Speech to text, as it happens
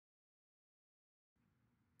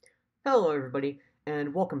Hello everybody,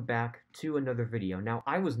 and welcome back to another video. Now,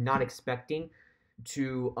 I was not expecting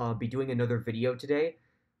to be doing another video today.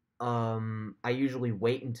 I usually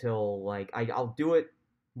wait until, I'll do it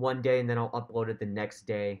one day and then I'll upload it the next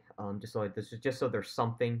day, just so there's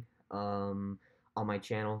something, on my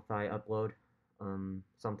channel that I upload,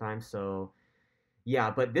 sometimes, so, yeah,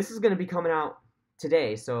 but this is going to be coming out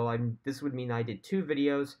today, so this would mean I did two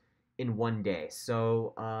videos in one day,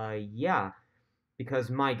 so, yeah.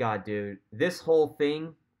 Because my god, dude, this whole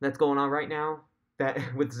thing that's going on right now that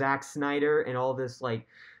with Zack Snyder and all this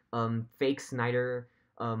fake Snyder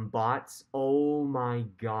bots, oh my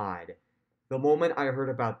god. The moment I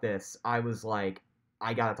heard about this, I was like,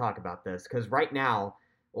 I gotta talk about this. Because right now,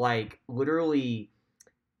 literally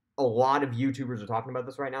a lot of YouTubers are talking about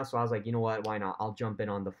this right now, so I was like, you know what, why not? I'll jump in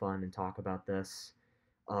on the fun and talk about this.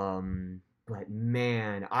 But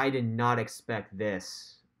man, I did not expect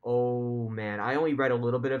this. Oh man, I only read a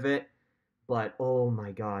little bit of it, but oh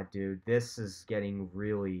my god, dude, this is getting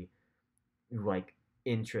really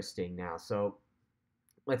interesting now. So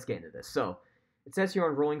let's get into this. So it says here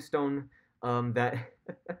on Rolling Stone that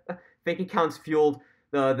fake accounts fueled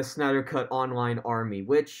the Snyder Cut online army,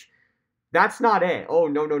 which that's not it. Oh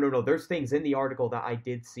no no no no. There's things in the article that I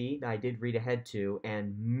did see that I did read ahead to,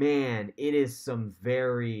 and man, it is some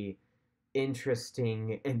very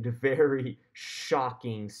interesting and very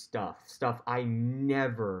shocking stuff I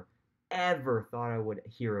never ever thought I would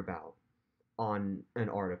hear about on an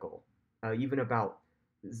article, even about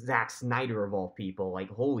Zack Snyder of all people. Like,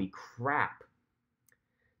 holy crap.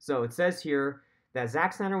 So it says here that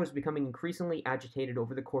Zack Snyder was becoming increasingly agitated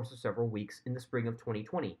over the course of several weeks in the spring of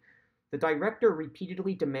 2020. The director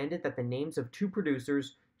repeatedly demanded that the names of two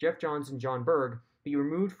producers, Jeff Johns and John Berg, be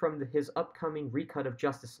removed from his upcoming recut of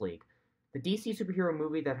Justice League, the DC superhero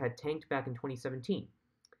movie that had tanked back in 2017.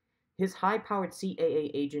 His high-powered CAA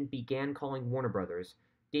agent began calling Warner Brothers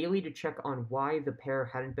daily to check on why the pair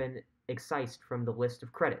hadn't been excised from the list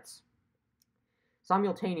of credits.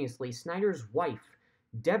 Simultaneously, Snyder's wife,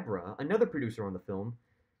 Deborah, another producer on the film,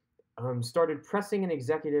 started pressing an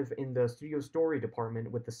executive in the studio story department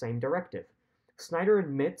with the same directive. Snyder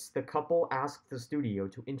admits the couple asked the studio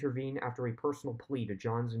to intervene after a personal plea to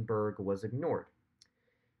Johns and Berg was ignored.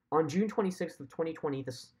 On June 26th of 2020,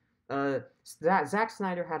 Zack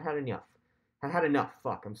Snyder had enough. Had enough.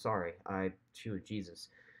 Fuck, I'm sorry. Jesus.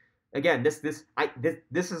 Again, this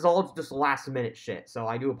is all just last minute shit. So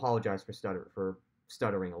I do apologize for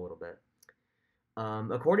stuttering a little bit.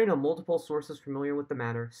 According to multiple sources familiar with the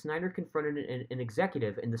matter, Snyder confronted an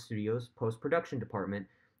executive in the studio's post-production department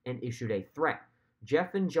and issued a threat.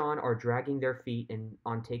 Jeff and John are dragging their feet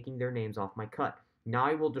on taking their names off my cut. Now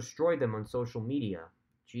I will destroy them on social media.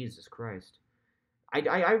 Jesus Christ. I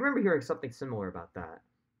remember hearing something similar about that.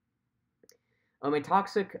 A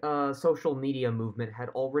toxic social media movement had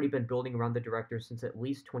already been building around the director since at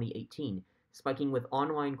least 2018, spiking with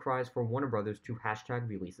online cries for Warner Brothers to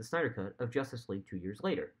 #release the Snyder Cut of Justice League 2 years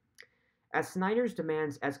later. As Snyder's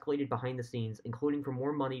demands escalated behind the scenes, including for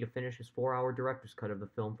more money to finish his 4-hour director's cut of the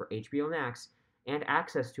film for HBO Max and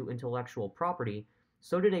access to intellectual property,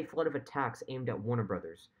 so did a flood of attacks aimed at Warner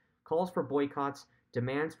Brothers. Calls for boycotts,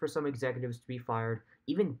 demands for some executives to be fired,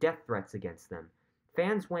 even death threats against them.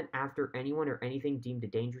 Fans went after anyone or anything deemed a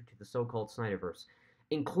danger to the so-called Snyderverse,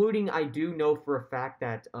 including, I do know for a fact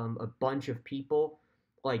that a bunch of people,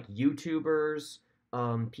 like YouTubers,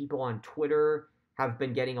 people on Twitter, have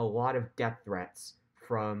been getting a lot of death threats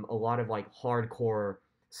from a lot of hardcore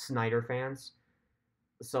Snyder fans.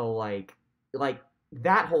 So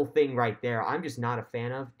that whole thing right there, I'm just not a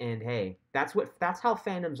fan of. And hey, that's how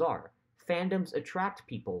fandoms are. Fandoms attract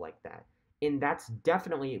people like that, and that's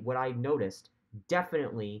definitely what I noticed.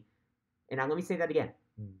 Definitely, and now let me say that again.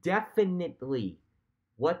 Definitely,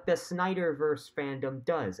 what the Snyderverse fandom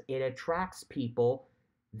does, it attracts people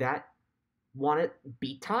that want to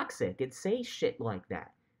be toxic and say shit like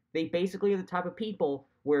that. They basically are the type of people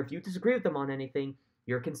where if you disagree with them on anything,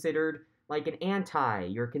 you're considered like an anti.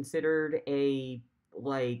 You're considered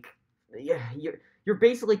yeah, you're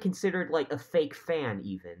basically considered like a fake fan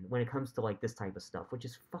even when it comes to this type of stuff, which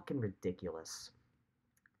is fucking ridiculous.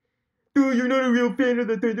 Dude, you're not a real fan of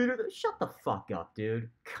the. Shut the fuck up, dude.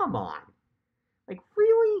 Come on.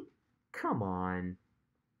 Really? Come on.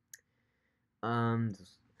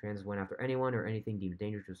 Fans went after anyone or anything deemed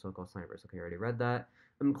dangerous to so-called Snyderverse. Okay, I already read that.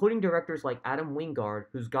 Including directors like Adam Wingard,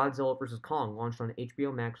 whose Godzilla vs. Kong launched on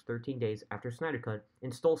HBO Max 13 days after Snyder Cut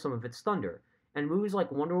and stole some of its thunder. And movies like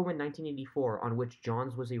Wonder Woman 1984, on which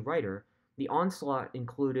Johns was a writer, the onslaught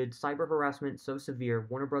included cyber harassment so severe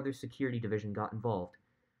Warner Brothers security division got involved.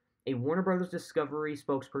 A Warner Bros. Discovery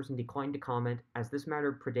spokesperson declined to comment, as this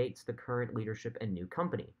matter predates the current leadership and new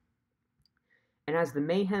company. And as the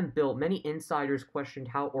mayhem built, many insiders questioned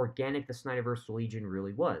how organic the Snyderverse Legion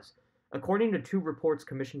really was. According to two reports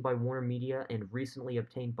commissioned by Warner Media and recently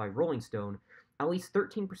obtained by Rolling Stone, at least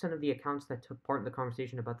 13% of the accounts that took part in the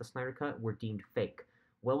conversation about the Snyder Cut were deemed fake,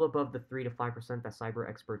 well above the 3 to 5% that cyber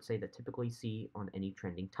experts say that typically see on any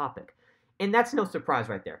trending topic. And that's no surprise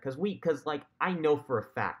right there, because like I know for a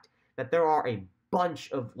fact that there are a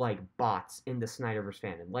bunch of like bots in the Snyderverse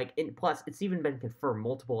fandom. Like, and plus it's even been confirmed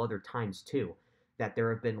multiple other times too that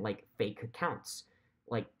there have been like fake accounts,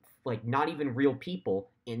 like not even real people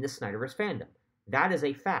in the Snyderverse fandom. That is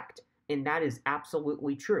a fact, and that is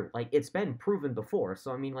absolutely true. Like, it's been proven before,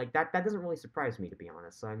 so I mean, like that doesn't really surprise me, to be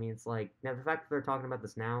honest. So I mean, it's like, now the fact that they're talking about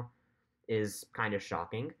this now is kind of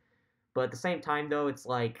shocking, but at the same time though, it's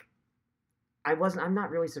like I'm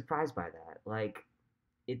not really surprised by that. Like,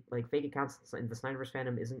 fake accounts in the Snyderverse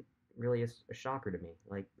fandom isn't really a shocker to me.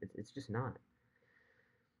 Like, it's just not.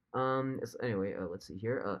 So anyway, let's see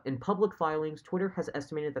here. In public filings, Twitter has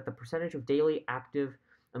estimated that the percentage of daily active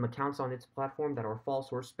accounts on its platform that are false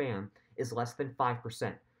or spam is less than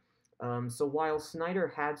 5%. So while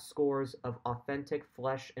Snyder had scores of authentic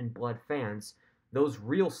flesh and blood fans, those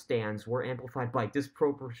real stans were amplified by a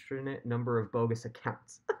disproportionate number of bogus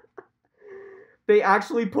accounts. They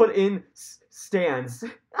actually put in stans.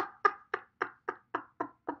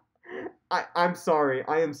 I'm sorry.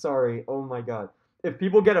 I am sorry. Oh my god. If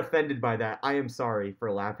people get offended by that, I am sorry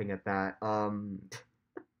for laughing at that.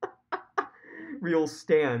 Real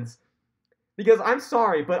stans. Because I'm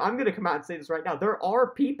sorry, but I'm gonna come out and say this right now. There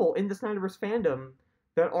are people in the Snyderverse fandom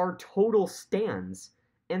that are total stans,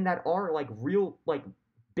 and that are like real, like,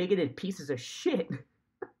 bigoted pieces of shit.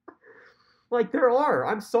 Like, there are.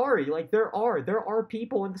 I'm sorry. Like, there are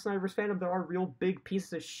people in the Snyderverse fandom that are real big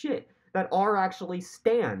pieces of shit that are actually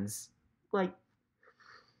stans. Like,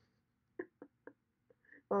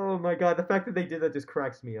 oh my god, the fact that they did that just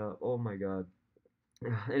cracks me up. Oh my god.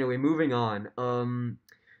 Anyway, moving on.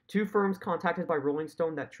 Two firms contacted by Rolling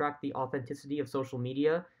Stone that track the authenticity of social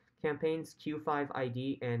media campaigns,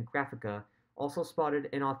 Q5ID and Graphica, also spotted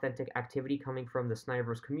inauthentic activity coming from the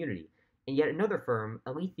Snyderverse community. And yet another firm,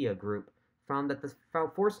 Alethea Group, found that the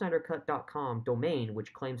ForSnyderCut.com domain,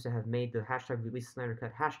 which claims to have made the hashtag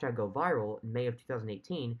 #ReleaseSnyderCut hashtag go viral in May of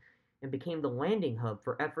 2018, and became the landing hub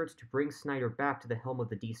for efforts to bring Snyder back to the helm of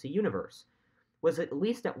the DC Universe, was at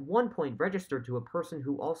least at one point registered to a person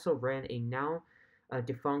who also ran a now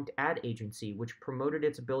defunct ad agency which promoted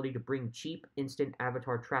its ability to bring cheap, instant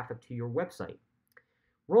avatar traffic to your website.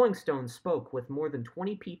 Rolling Stone spoke with more than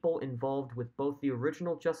 20 people involved with both the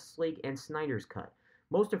original Justice League and Snyder's Cut,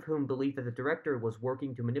 most of whom believed that the director was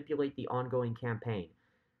working to manipulate the ongoing campaign.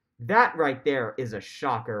 That right there is a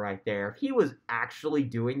shocker right there. If he was actually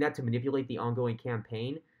doing that to manipulate the ongoing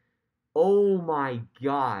campaign, oh my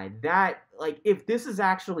god, that, like, if this is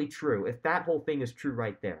actually true, if that whole thing is true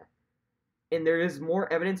right there, and there is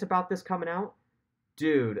more evidence about this coming out,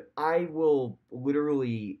 dude, I will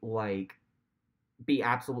literally, like, be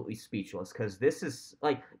absolutely speechless, because this is,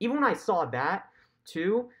 like, even when I saw that,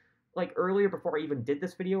 too, like, earlier, before I even did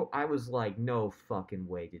this video, I was like, no fucking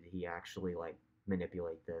way did he actually, like,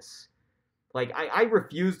 manipulate this. Like, I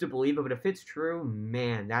refuse to believe it, but if it's true,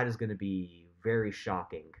 man, that is going to be very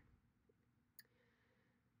shocking.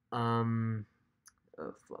 Oh,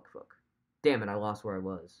 fuck. Damn it, I lost where I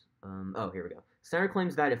was. Oh, here we go. Snyder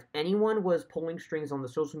claims that if anyone was pulling strings on the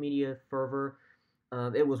social media fervor,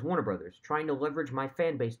 it was Warner Brothers, trying to leverage my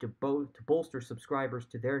fan base to bolster subscribers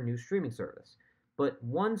to their new streaming service. But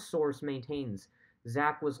one source maintains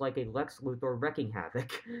Zack was like a Lex Luthor wrecking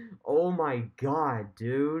havoc. Oh my god,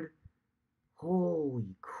 dude. Holy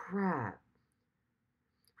crap.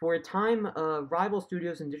 For a time, rival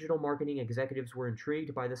studios and digital marketing executives were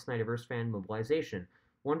intrigued by the Snyderverse fan mobilization,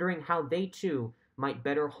 wondering how they too might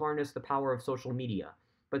better harness the power of social media.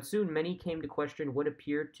 But soon many came to question what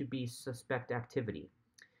appeared to be suspect activity.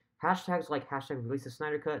 Hashtags like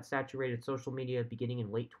 #ReleaseTheSnyderCut saturated social media beginning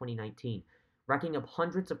in late 2019, racking up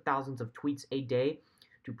hundreds of thousands of tweets a day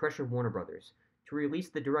to pressure Warner Brothers to release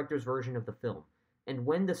the director's version of the film. And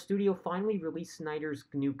when the studio finally released Snyder's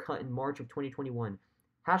new cut in March of 2021,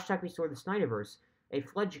 #RestoreTheSnyderverse, a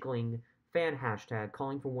fledgling fan hashtag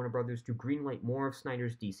calling for Warner Brothers to greenlight more of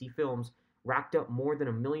Snyder's DC films, racked up more than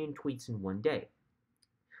 1 million tweets in one day.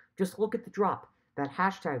 Just look at the drop. That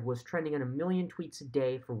hashtag was trending on 1 million tweets a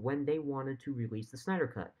day for when they wanted to release the Snyder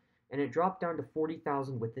Cut, and it dropped down to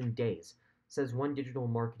 40,000 within days, says one digital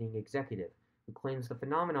marketing executive, who claims the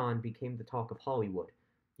phenomenon became the talk of Hollywood.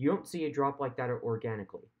 You don't see a drop like that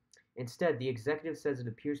organically. Instead, the executive says it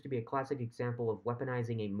appears to be a classic example of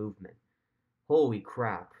weaponizing a movement. Holy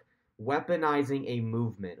crap. Weaponizing a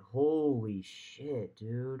movement. Holy shit,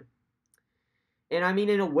 dude. And I mean,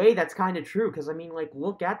 in a way, that's kind of true, because I mean, like,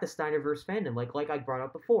 look at the Snyderverse fandom, like I brought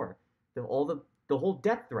up before, the whole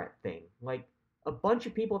death threat thing. Like, a bunch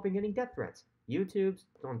of people have been getting death threats. YouTube's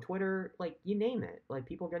on Twitter, like, you name it. Like,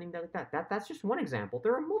 people getting that like that. That's just one example.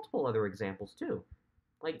 There are multiple other examples too.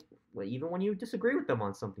 Like, even when you disagree with them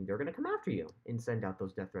on something, they're gonna come after you and send out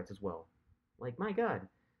those death threats as well. Like, my God,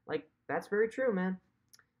 like, that's very true, man.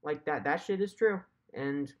 Like, that shit is true,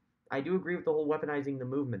 and I do agree with the whole weaponizing the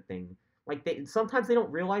movement thing. Like, sometimes they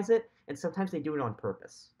don't realize it, and sometimes they do it on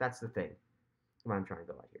purpose. That's the thing. What I'm trying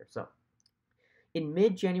to go at here. So, in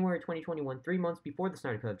mid-January 2021, 3 months before the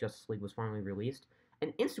Snyder Cut of Justice League was finally released,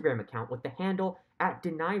 an Instagram account with the handle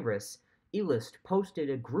 @Denirus Elist posted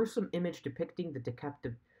a gruesome image depicting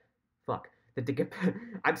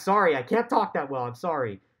I'm sorry, I can't talk that well. I'm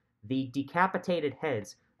sorry. The decapitated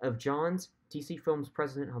heads of John's DC Films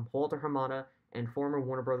president Walter Hamada and former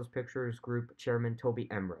Warner Brothers Pictures Group chairman Toby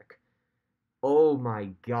Emmerich. Oh my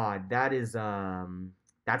God, that's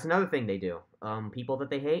another thing they do. People that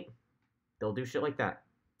they hate, they'll do shit like that,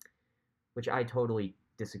 which I totally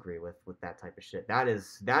disagree with that type of shit. That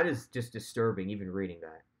is just disturbing, even reading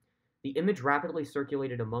that. The image rapidly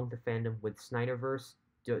circulated among the fandom, with Snyderverse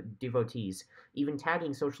devotees even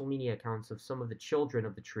tagging social media accounts of some of the children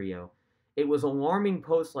of the trio. It was alarming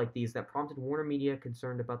posts like these that prompted Warner Media,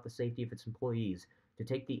 concerned about the safety of its employees, to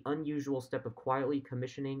take the unusual step of quietly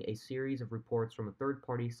commissioning a series of reports from a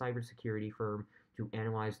third-party cybersecurity firm to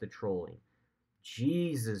analyze the trolling.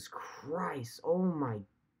 Jesus Christ. Oh my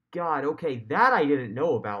God. Okay, that I didn't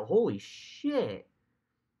know about. Holy shit.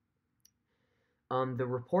 The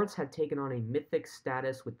reports had taken on a mythic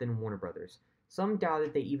status within Warner Brothers. Some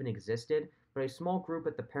doubted they even existed, but a small group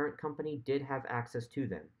at the parent company did have access to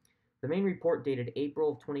them. The main report, dated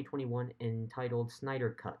April of 2021, entitled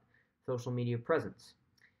Snyder Cut, Social Media Presence,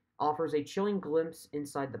 offers a chilling glimpse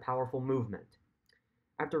inside the powerful movement.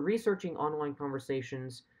 After researching online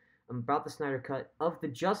conversations about the Snyder Cut of the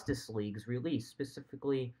Justice League's release,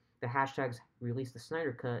 specifically the hashtags Release the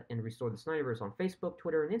Snyder Cut and Restore the Snyderverse on Facebook,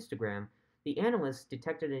 Twitter, and Instagram, the analysts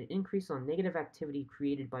detected an increase on negative activity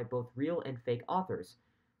created by both real and fake authors.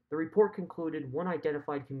 The report concluded one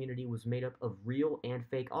identified community was made up of real and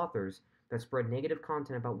fake authors that spread negative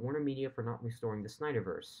content about Warner Media for not restoring the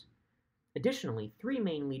Snyderverse. Additionally, 3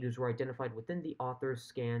 main leaders were identified within the authors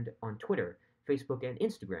scanned on Twitter, Facebook, and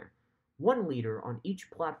Instagram. 1 leader on each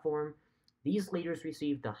platform. These leaders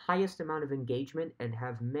receive the highest amount of engagement and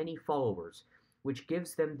have many followers, which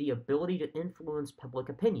gives them the ability to influence public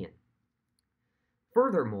opinion.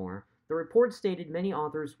 Furthermore, the report stated many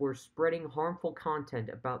authors were spreading harmful content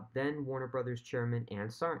about then Warner Brothers chairman Ann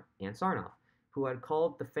Sarnoff, who had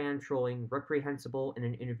called the fan trolling reprehensible in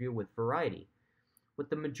an interview with Variety. With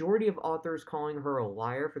the majority of authors calling her a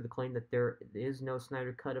liar for the claim that there is no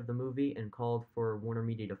Snyder Cut of the movie and called for Warner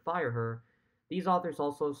Media to fire her, these authors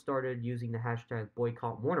also started using the hashtag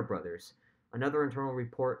Boycott Warner Brothers. Another internal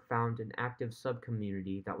report found an active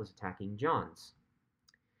sub-community that was attacking Johns.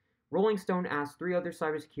 Rolling Stone asked 3 other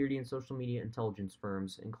cybersecurity and social media intelligence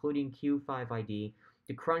firms, including Q5ID,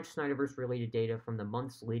 to crunch Snyderverse-related data from the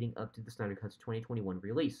months leading up to the Snyder Cut's 2021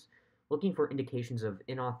 release, looking for indications of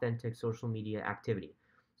inauthentic social media activity.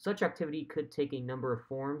 Such activity could take a number of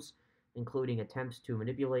forms, including attempts to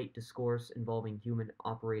manipulate discourse involving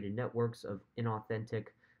human-operated networks of inauthentic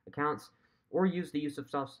accounts, or use the use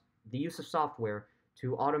of software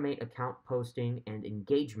to automate account posting and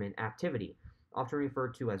engagement activity, often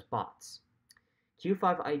referred to as bots.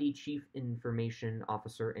 Q5ID Chief Information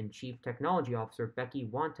Officer and Chief Technology Officer Becky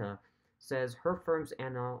Wanta says her firm's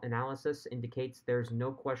analysis indicates there's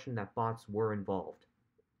no question that bots were involved.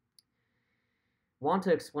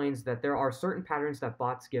 Wanta explains that there are certain patterns that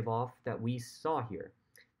bots give off that we saw here.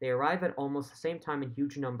 They arrive at almost the same time in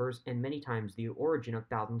huge numbers, and many times the origin of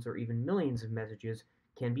thousands or even millions of messages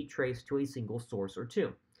can be traced to a single source or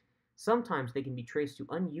 2. Sometimes they can be traced to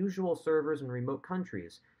unusual servers in remote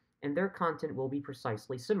countries, and their content will be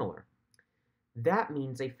precisely similar. That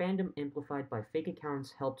means a fandom amplified by fake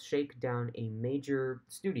accounts helped shake down a major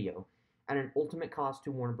studio at an ultimate cost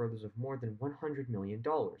to Warner Brothers of more than $100 million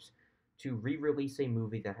to re-release a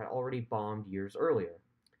movie that had already bombed years earlier.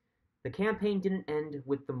 The campaign didn't end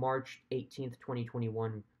with the March 18,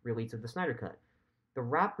 2021 release of the Snyder Cut. The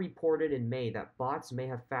Wrap reported in May that bots may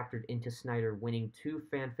have factored into Snyder winning 2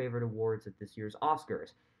 fan-favorite awards at this year's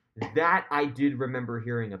Oscars. That I did remember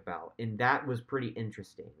hearing about, and that was pretty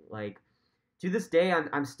interesting. Like, to this day,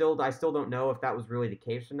 I still don't know if that was really the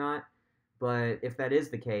case or not, But if that is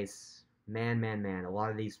the case, man, a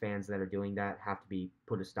lot of these fans that are doing that have to be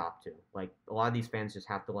put a stop to. Like, a lot of these fans just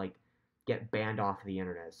have to, like, get banned off the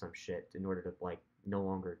internet or some shit in order to, like, no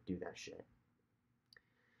longer do that shit.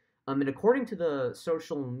 And according to the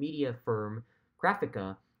social media firm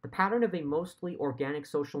Graphica, the pattern of a mostly organic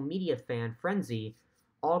social media fan frenzy,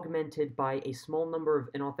 augmented by a small number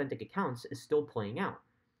of inauthentic accounts, is still playing out.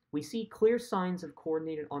 We see clear signs of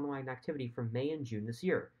coordinated online activity from May and June this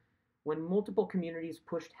year, when multiple communities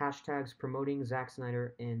pushed hashtags promoting Zack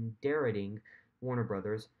Snyder and deriding Warner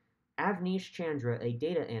Brothers. Avnish Chandra, a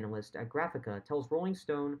data analyst at Graphica, tells Rolling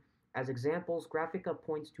Stone, as examples, Graphica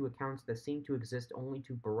points to accounts that seem to exist only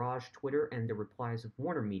to barrage Twitter and the replies of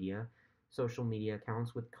Warner Media social media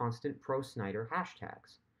accounts with constant pro-Snyder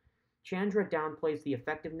hashtags. Chandra downplays the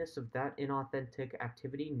effectiveness of that inauthentic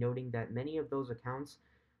activity, noting that many of those accounts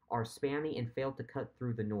are spammy and fail to cut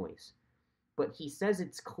through the noise. But he says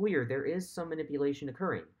it's clear there is some manipulation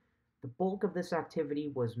occurring. The bulk of this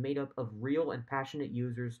activity was made up of real and passionate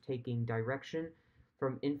users taking direction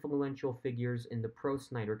from influential figures in the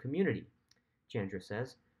pro-Snyder community, Chandra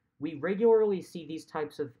says. We regularly see these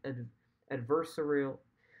types of adversarial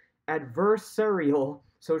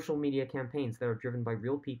social media campaigns that are driven by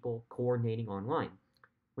real people coordinating online.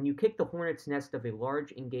 When you kick the hornet's nest of a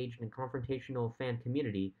large, engaged, and confrontational fan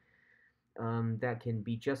community, that can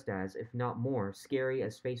be just as, if not more, scary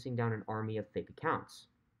as facing down an army of fake accounts.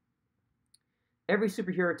 Every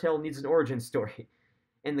superhero tale needs an origin story,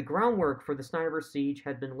 and the groundwork for the Snyderverse siege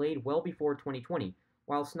had been laid well before 2020.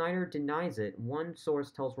 While Snyder denies it, one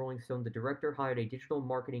source tells Rolling Stone the director hired a digital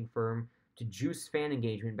marketing firm to juice fan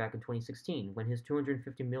engagement back in 2016, when his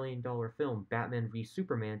 $250 million film Batman v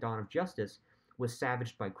Superman: Dawn of Justice was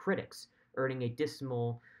savaged by critics, earning a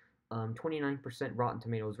dismal 29% Rotten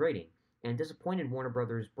Tomatoes rating, and disappointed Warner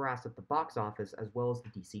Brothers brass at the box office as well as the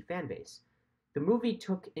DC fanbase. The movie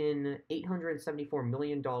took in $874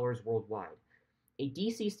 million worldwide. A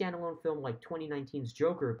DC standalone film like 2019's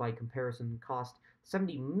Joker, by comparison, cost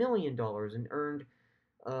 $70 million and earned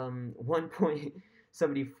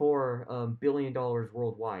 $1.74 billion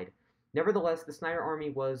worldwide. Nevertheless, the Snyder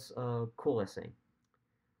Army was coalescing.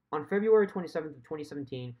 On February 27th of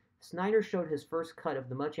 2017, Snyder showed his first cut of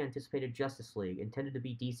the much-anticipated Justice League, intended to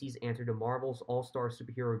be DC's answer to Marvel's all-star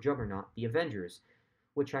superhero juggernaut, The Avengers,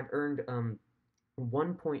 which had earned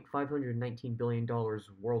 $1.519 billion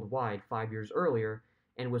worldwide 5 years earlier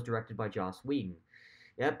and was directed by Joss Whedon.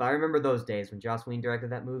 Yep, I remember those days when Joss Whedon directed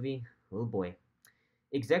that movie. Oh boy.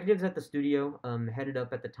 Executives at the studio, headed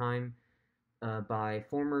up at the time by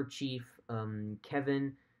former chief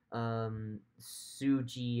Kevin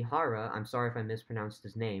Sugihara, I'm sorry if I mispronounced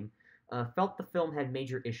his name, felt the film had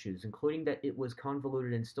major issues, including that it was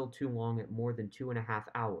convoluted and still too long at more than 2.5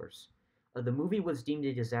 hours. The movie was deemed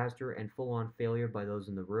a disaster and full-on failure by those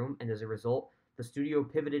in the room, and as a result, the studio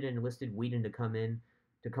pivoted and enlisted Whedon to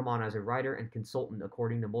come on as a writer and consultant,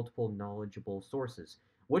 according to multiple knowledgeable sources,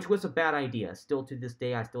 which was a bad idea. Still to this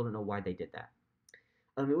day, I still don't know why they did that.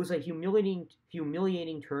 It was a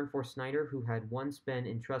humiliating turn for Snyder, who had once been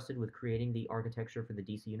entrusted with creating the architecture for the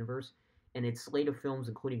DC Universe, and its slate of films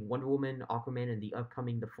including Wonder Woman, Aquaman, and the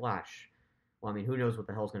upcoming The Flash. Well, I mean, who knows what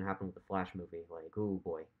the hell's going to happen with the Flash movie? Like, oh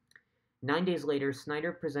boy. 9 days later,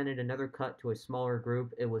 Snyder presented another cut to a smaller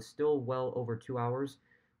group. It was still well over 2 hours.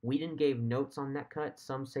 Whedon gave notes on that cut.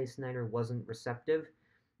 Some say Snyder wasn't receptive.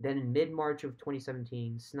 Then in mid-March of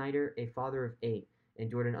 2017, Snyder, a father of 8,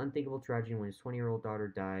 endured an unthinkable tragedy when his 20-year-old daughter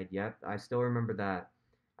died. Yep, I still remember that.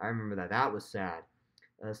 I remember that. That was sad.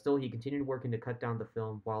 Still, he continued working to cut down the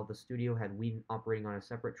film, while the studio had Whedon operating on a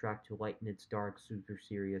separate track to lighten its dark, super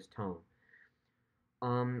serious tone.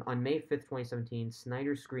 On May 5th, 2017,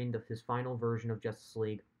 Snyder screened his final version of Justice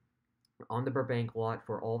League on the Burbank lot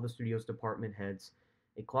for all the studio's department heads.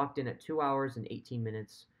 It clocked in at 2 hours and 18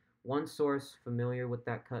 minutes. One source familiar with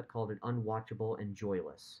that cut called it unwatchable and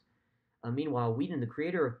joyless. Meanwhile, Whedon, the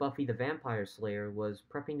creator of Buffy the Vampire Slayer, was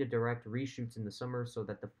prepping to direct reshoots in the summer so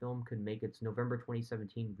that the film could make its November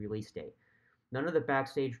 2017 release date. None of the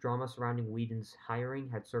backstage drama surrounding Whedon's hiring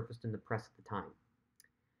had surfaced in the press at the time.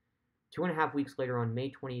 2.5 weeks later, on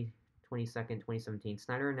May 22nd, 2017,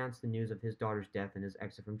 Snyder announced the news of his daughter's death and his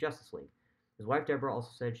exit from Justice League. His wife Deborah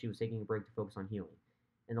also said she was taking a break to focus on healing.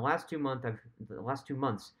 In the last 2 months,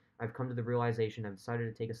 I've come to the realization I've decided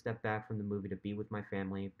to take a step back from the movie to be with my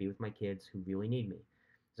family, be with my kids who really need me,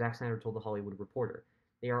 Zack Snyder told The Hollywood Reporter.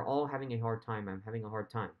 They are all having a hard time. I'm having a hard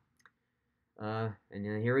time. And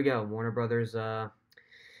here we go. Warner Brothers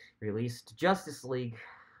released Justice League.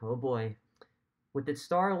 Oh boy. With its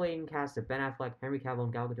star-laden cast of Ben Affleck, Henry Cavill,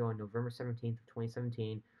 and Gal Gadot on November 17th of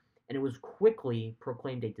 2017, and it was quickly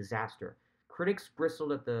proclaimed a disaster. Critics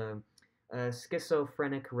bristled at the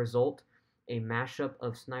schizophrenic result, a mashup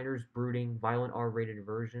of Snyder's brooding, violent R-rated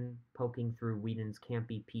version poking through Whedon's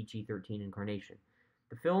campy PG-13 incarnation.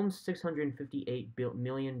 The film's $658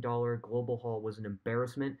 million global haul was an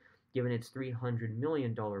embarrassment given its $300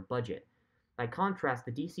 million budget. By contrast,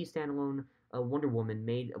 the DC standalone Wonder Woman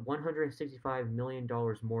made $165 million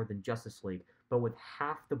more than Justice League, but with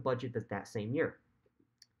half the budget that same year.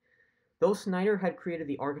 Though Snyder had created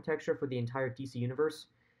the architecture for the entire DC universe,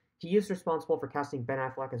 he is responsible for casting Ben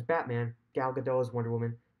Affleck as Batman, Gal Gadot as Wonder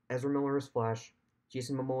Woman, Ezra Miller as Flash,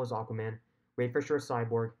 Jason Momoa as Aquaman, Ray Fisher as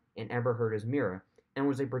Cyborg, and Amber Heard as Mira, and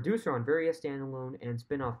was a producer on various standalone and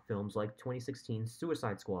spin-off films like 2016's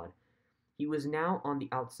Suicide Squad. He was now on the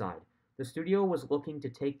outside. The studio was looking to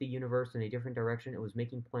take the universe in a different direction and was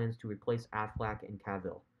making plans to replace Affleck and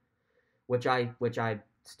Cavill, which I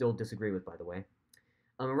still disagree with, by the way.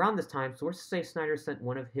 Around this time, sources say Snyder sent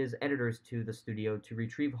one of his editors to the studio to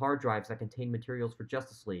retrieve hard drives that contained materials for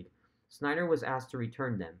Justice League. Snyder was asked to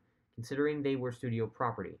return them, considering they were studio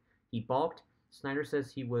property. He balked. Snyder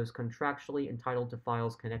says he was contractually entitled to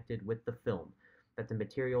files connected with the film, that the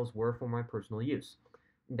materials were for my personal use,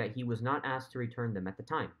 and that he was not asked to return them at the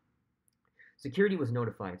time. Security was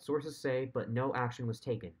notified, sources say, but no action was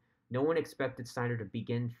taken. No one expected Snyder to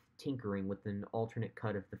begin tinkering with an alternate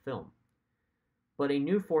cut of the film. But a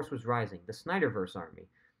new force was rising, the Snyderverse army.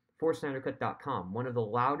 ForSnyderCut.com, one of the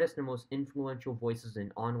loudest and most influential voices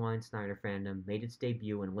in online Snyder fandom, made its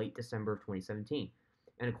debut in late December of 2017,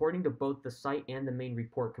 and according to both the site and the main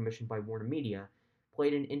report commissioned by Warner Media,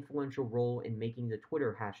 played an influential role in making the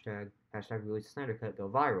Twitter hashtag #ReleaseSnyderCut go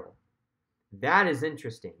viral. That is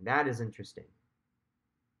interesting.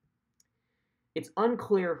 It's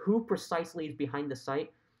unclear who precisely is behind the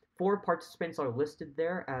site. 4 participants are listed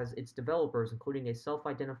there as its developers, including a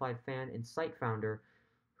self-identified fan and site founder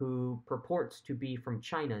who purports to be from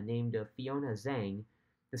China named Fiona Zhang.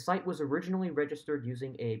 The site was originally registered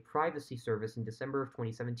using a privacy service in December of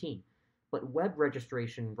 2017, but web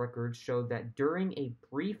registration records showed that during a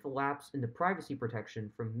brief lapse in the privacy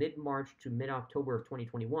protection from mid-March to mid-October of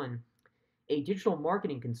 2021, a digital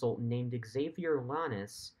marketing consultant named Xavier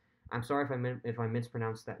Lanis, I'm sorry if I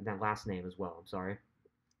mispronounced that last name as well, I'm sorry,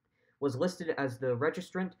 was listed as the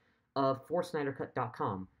registrant of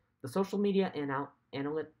ForSnyderCut.com. The social media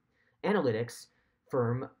analytics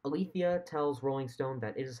firm Alethea tells Rolling Stone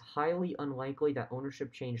that it is highly unlikely that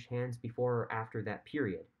ownership changed hands before or after that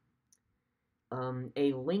period.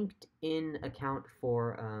 A LinkedIn account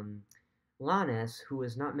for Lanes, who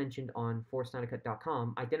is not mentioned on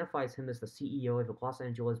ForSnyderCut.com, identifies him as the CEO of a Los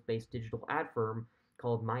Angeles-based digital ad firm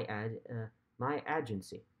called My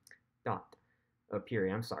Agency.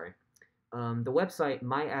 Period. I'm sorry. The website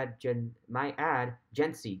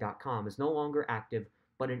myadgency.com is no longer active,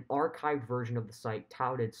 but an archived version of the site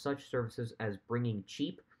touted such services as bringing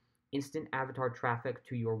cheap, instant avatar traffic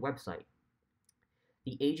to your website.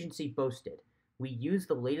 The agency boasted, "We use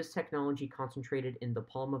the latest technology concentrated in the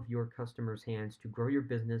palm of your customers' hands to grow your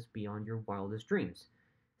business beyond your wildest dreams."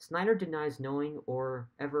 Snyder denies knowing or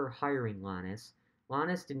ever hiring Lanis.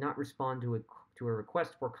 Lanis did not respond to a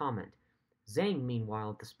request for comment. Zhang,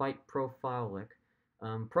 meanwhile, despite prolific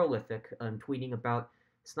tweeting about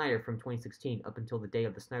Snyder from 2016 up until the day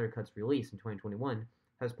of the Snyder Cut's release in 2021,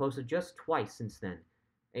 has posted just twice since then.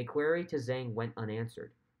 A query to Zhang went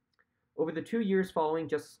unanswered. Over the 2 years following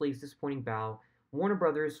Justice League's disappointing bow, Warner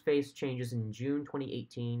Brothers faced changes. In June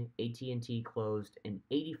 2018, AT&T closed an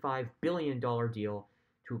 $85 billion deal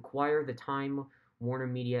to acquire the Time Warner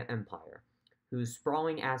Media empire, whose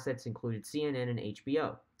sprawling assets included CNN and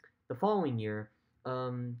HBO. The following year,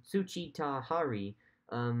 Suchita Hari,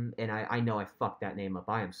 and I know I fucked that name up.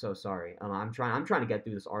 I am so sorry. I'm trying to get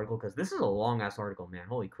through this article because this is a long ass article, man.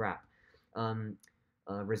 Holy crap.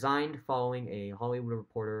 Resigned following a Hollywood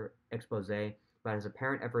Reporter expose about his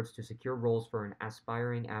apparent efforts to secure roles for an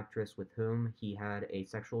aspiring actress with whom he had a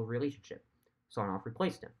sexual relationship. Sarnoff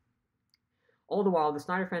replaced him. All the while, the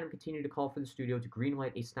Snyder fandom continued to call for the studio to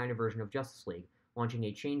greenlight a Snyder version of Justice League, launching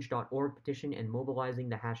a Change.org petition and mobilizing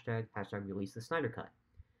the hashtag #ReleaseTheSnyderCut.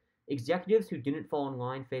 Executives who didn't fall in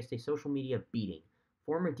line faced a social media beating.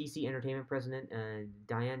 Former DC Entertainment president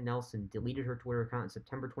Diane Nelson deleted her Twitter account in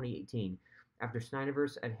September 2018 after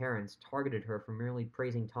Snyderverse adherents targeted her for merely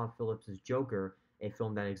praising Todd Phillips' Joker, a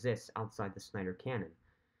film that exists outside the Snyder canon.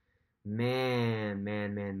 Man.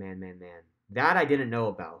 That I didn't know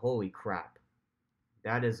about. Holy crap.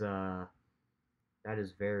 That is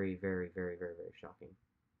very, very, very, very, very shocking.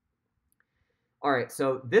 Alright,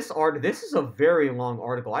 so this is a very long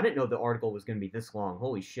article. I didn't know the article was going to be this long.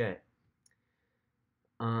 Holy shit.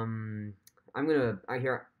 I'm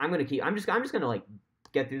just gonna like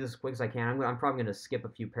get through this as quick as I can. I'm probably gonna skip a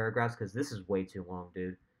few paragraphs because this is way too long,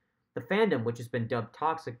 dude. The fandom, which has been dubbed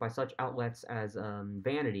toxic by such outlets as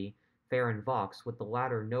Vanity, Fair, and Vox, with the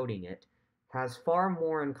latter noting it, has far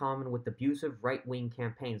more in common with abusive right-wing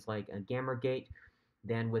campaigns like Gamergate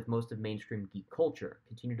than with most of mainstream geek culture.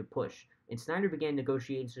 Continue to push. And Snyder began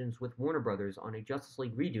negotiations with Warner Brothers on a Justice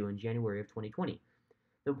League redo in January of 2020.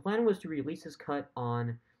 The plan was to release his cut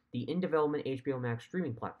on the in-development HBO Max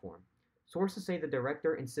streaming platform. Sources say the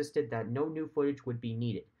director insisted that no new footage would be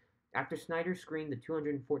needed. After Snyder screened the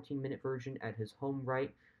 214-minute version at his home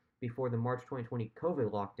right before the March 2020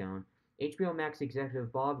 COVID lockdown, HBO Max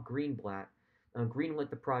executive Bob Greenblatt greenlit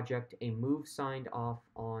the project, a move signed off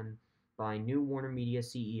on by new Warner Media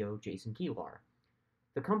CEO Jason Kilar.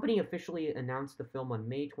 The company officially announced the film on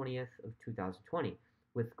May 20th of 2020,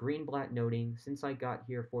 with Greenblatt noting, "Since I got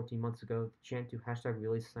here 14 months ago, the chant to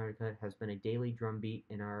 #release Snyder Cut has been a daily drumbeat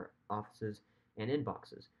in our offices and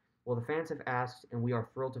inboxes. Well, the fans have asked, and we are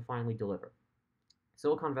thrilled to finally deliver."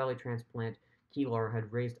 Silicon Valley transplant Kilar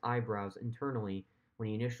had raised eyebrows internally when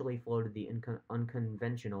he initially floated the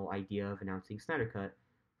unconventional idea of announcing Snyder Cut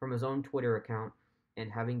from his own Twitter account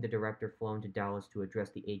and having the director flown to Dallas to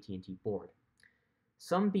address the AT&T board.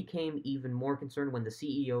 Some became even more concerned when the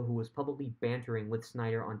CEO, who was publicly bantering with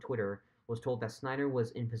Snyder on Twitter, was told that Snyder was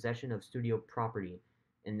in possession of studio property,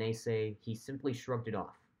 and they say he simply shrugged it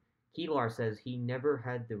off. Kilar says he never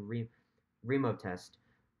had the Remo test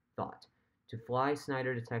thought to fly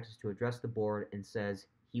Snyder to Texas to address the board, and says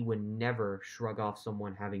he would never shrug off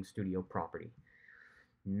someone having studio property.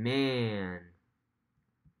 Man.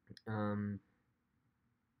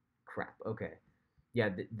 Crap. Okay.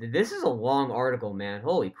 Yeah, this is a long article, man.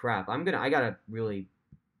 Holy crap. I gotta really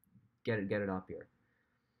get it up here.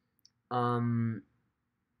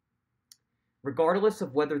 Regardless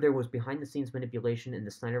of whether there was behind-the-scenes manipulation in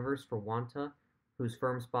the Snyderverse for Wanta, whose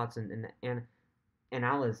firm spots and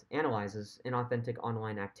analyzes inauthentic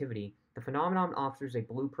online activity, the phenomenon offers a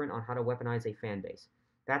blueprint on how to weaponize a fan base.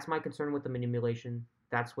 That's my concern with the manipulation.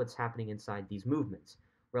 That's what's happening inside these movements,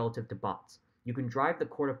 relative to bots. You can drive the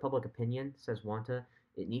court of public opinion, says Wanta.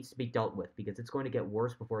 It needs to be dealt with because it's going to get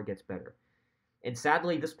worse before it gets better. And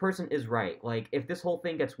sadly, this person is right. Like, if this whole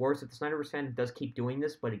thing gets worse, if the Snyderverse fan does keep doing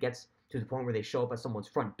this, but it gets to the point where they show up at someone's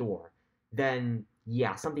front door, then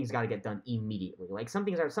yeah, something's got to get done immediately. Like,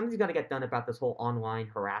 something's got to get done about this whole online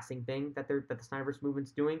harassing thing that the Snyderverse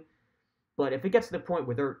movement's doing. But if it gets to the point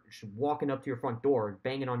where they're walking up to your front door,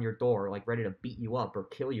 banging on your door, like ready to beat you up or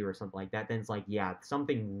kill you or something like that, then it's like, yeah,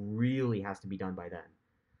 something really has to be done by then.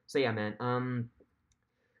 So yeah, man. I'm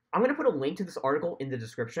gonna put a link to this article in the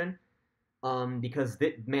description, because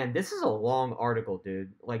this is a long article,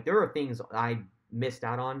 dude. Like, there are things I missed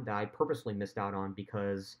out on that I purposely missed out on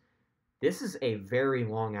because this is a very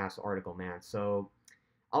long ass article, man. So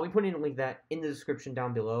I'll be putting a link to that in the description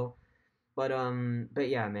down below. But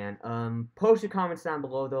yeah, man. Post your comments down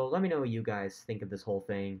below, though. Let me know what you guys think of this whole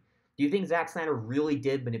thing. Do you think Zack Snyder really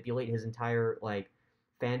did manipulate his entire, like,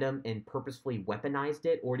 fandom and purposefully weaponized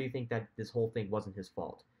it? Or do you think that this whole thing wasn't his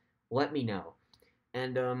fault? Let me know.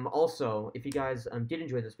 And, also, if you guys, did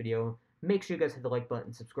enjoy this video, make sure you guys hit the like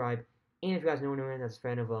button, subscribe. And if you guys know anyone that's a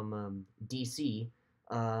fan of, DC,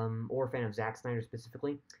 or a fan of Zack Snyder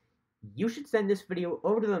specifically, you should send this video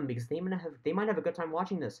over to them because they might have a good time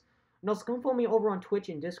watching this. And also, come follow me over on Twitch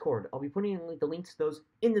and Discord. I'll be putting the links to those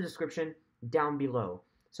in the description down below.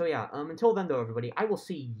 So yeah, until then though, everybody, I will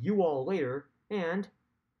see you all later, and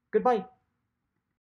goodbye.